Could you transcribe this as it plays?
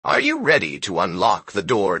Are you ready to unlock the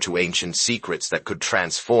door to ancient secrets that could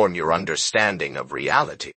transform your understanding of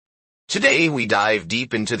reality? Today we dive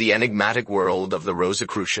deep into the enigmatic world of the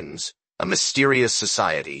Rosicrucians, a mysterious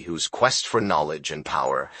society whose quest for knowledge and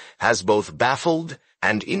power has both baffled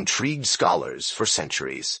and intrigued scholars for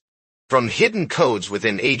centuries. From hidden codes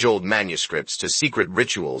within age-old manuscripts to secret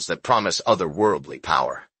rituals that promise otherworldly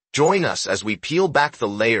power, join us as we peel back the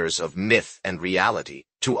layers of myth and reality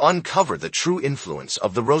to uncover the true influence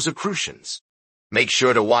of the Rosicrucians. Make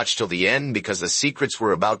sure to watch till the end because the secrets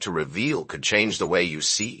we're about to reveal could change the way you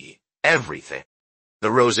see everything.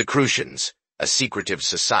 The Rosicrucians, a secretive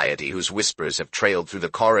society whose whispers have trailed through the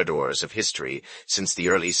corridors of history since the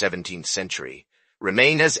early 17th century,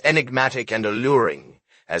 remain as enigmatic and alluring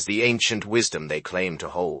as the ancient wisdom they claim to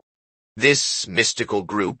hold. This mystical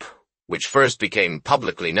group, which first became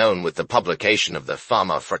publicly known with the publication of the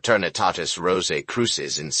Fama Fraternitatis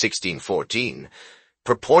Rosicrucis in 1614,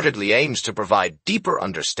 purportedly aims to provide deeper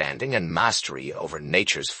understanding and mastery over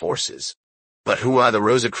nature's forces. But who are the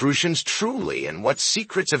Rosicrucians truly, and what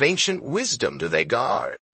secrets of ancient wisdom do they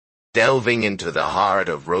guard? Delving into the heart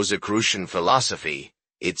of Rosicrucian philosophy,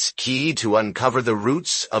 it's key to uncover the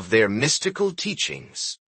roots of their mystical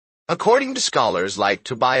teachings. According to scholars like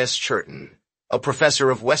Tobias Churton, a professor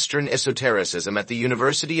of Western esotericism at the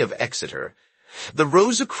University of Exeter, the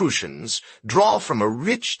Rosicrucians draw from a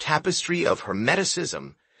rich tapestry of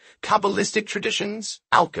Hermeticism, Kabbalistic traditions,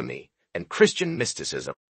 alchemy, and Christian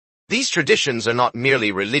mysticism. These traditions are not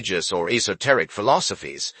merely religious or esoteric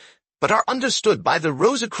philosophies, but are understood by the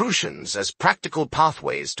Rosicrucians as practical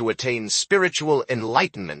pathways to attain spiritual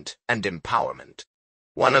enlightenment and empowerment.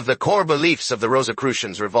 One of the core beliefs of the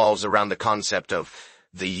Rosicrucians revolves around the concept of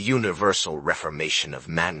the universal reformation of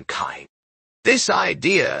mankind. This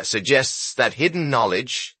idea suggests that hidden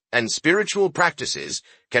knowledge and spiritual practices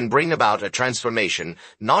can bring about a transformation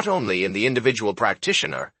not only in the individual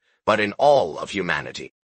practitioner, but in all of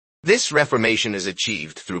humanity. This reformation is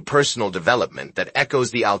achieved through personal development that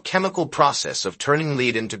echoes the alchemical process of turning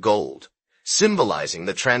lead into gold, symbolizing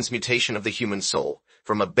the transmutation of the human soul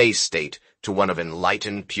from a base state to one of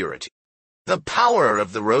enlightened purity. The power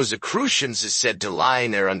of the Rosicrucians is said to lie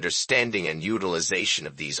in their understanding and utilization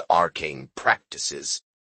of these arcane practices.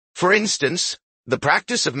 For instance, the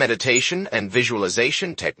practice of meditation and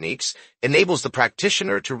visualization techniques enables the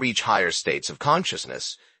practitioner to reach higher states of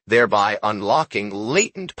consciousness, thereby unlocking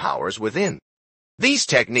latent powers within. These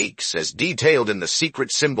techniques, as detailed in the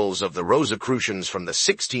secret symbols of the Rosicrucians from the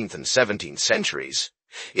 16th and 17th centuries,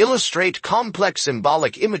 illustrate complex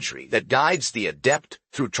symbolic imagery that guides the adept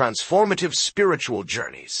through transformative spiritual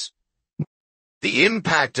journeys. The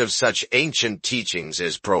impact of such ancient teachings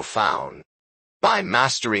is profound. By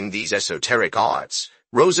mastering these esoteric arts,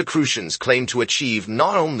 Rosicrucians claim to achieve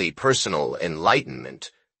not only personal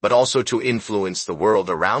enlightenment, but also to influence the world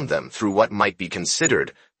around them through what might be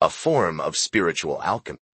considered a form of spiritual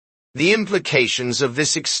alchemy. The implications of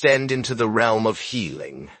this extend into the realm of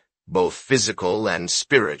healing, both physical and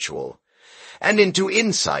spiritual, and into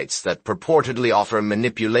insights that purportedly offer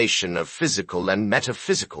manipulation of physical and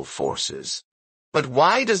metaphysical forces. But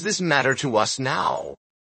why does this matter to us now?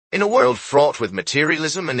 In a world fraught with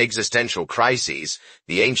materialism and existential crises,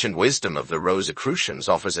 the ancient wisdom of the Rosicrucians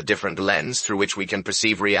offers a different lens through which we can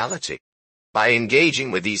perceive reality. By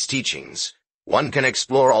engaging with these teachings, one can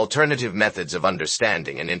explore alternative methods of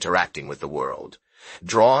understanding and interacting with the world,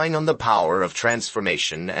 drawing on the power of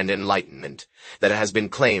transformation and enlightenment that has been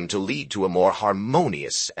claimed to lead to a more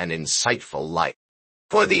harmonious and insightful life.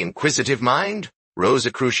 For the inquisitive mind,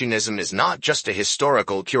 Rosicrucianism is not just a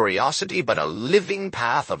historical curiosity but a living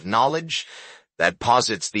path of knowledge that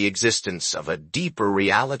posits the existence of a deeper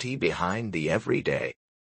reality behind the everyday.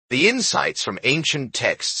 The insights from ancient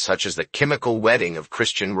texts such as the chemical wedding of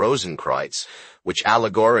Christian Rosenkreuz, which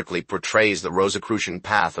allegorically portrays the Rosicrucian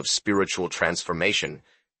path of spiritual transformation,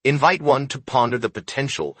 invite one to ponder the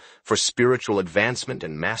potential for spiritual advancement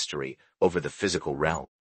and mastery over the physical realm.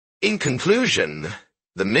 In conclusion,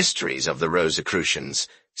 the mysteries of the Rosicrucians,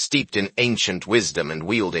 steeped in ancient wisdom and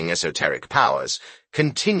wielding esoteric powers,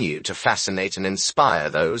 continue to fascinate and inspire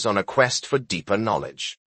those on a quest for deeper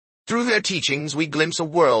knowledge. Through their teachings, we glimpse a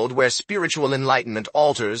world where spiritual enlightenment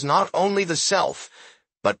alters not only the self,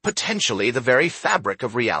 but potentially the very fabric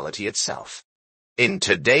of reality itself. In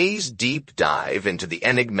today's deep dive into the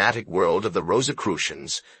enigmatic world of the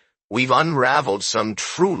Rosicrucians, we've unraveled some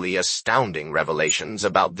truly astounding revelations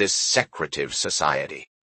about this secretive society.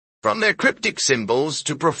 From their cryptic symbols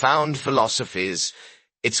to profound philosophies,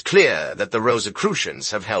 it's clear that the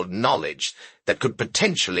Rosicrucians have held knowledge that could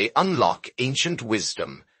potentially unlock ancient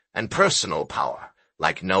wisdom and personal power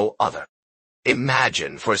like no other.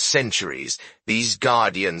 Imagine, for centuries, these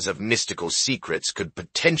guardians of mystical secrets could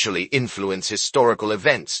potentially influence historical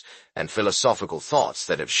events and philosophical thoughts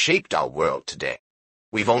that have shaped our world today.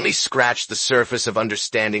 We've only scratched the surface of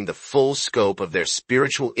understanding the full scope of their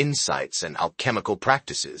spiritual insights and alchemical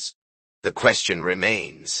practices. The question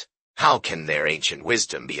remains, how can their ancient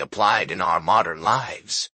wisdom be applied in our modern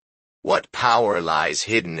lives? What power lies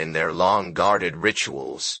hidden in their long-guarded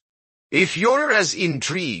rituals? If you're as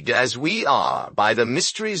intrigued as we are by the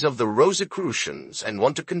mysteries of the Rosicrucians and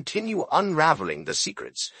want to continue unraveling the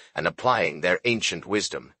secrets and applying their ancient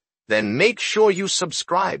wisdom, then make sure you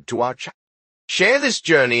subscribe to our channel. Share this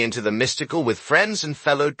journey into the mystical with friends and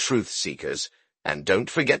fellow truth seekers, and don't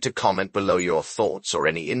forget to comment below your thoughts or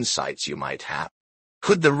any insights you might have.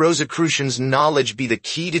 Could the Rosicrucians' knowledge be the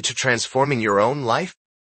key to transforming your own life?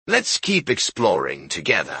 Let's keep exploring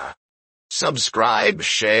together. Subscribe,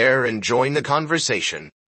 share, and join the conversation.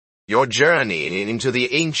 Your journey into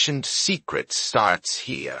the ancient secrets starts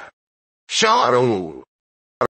here. Shrouded.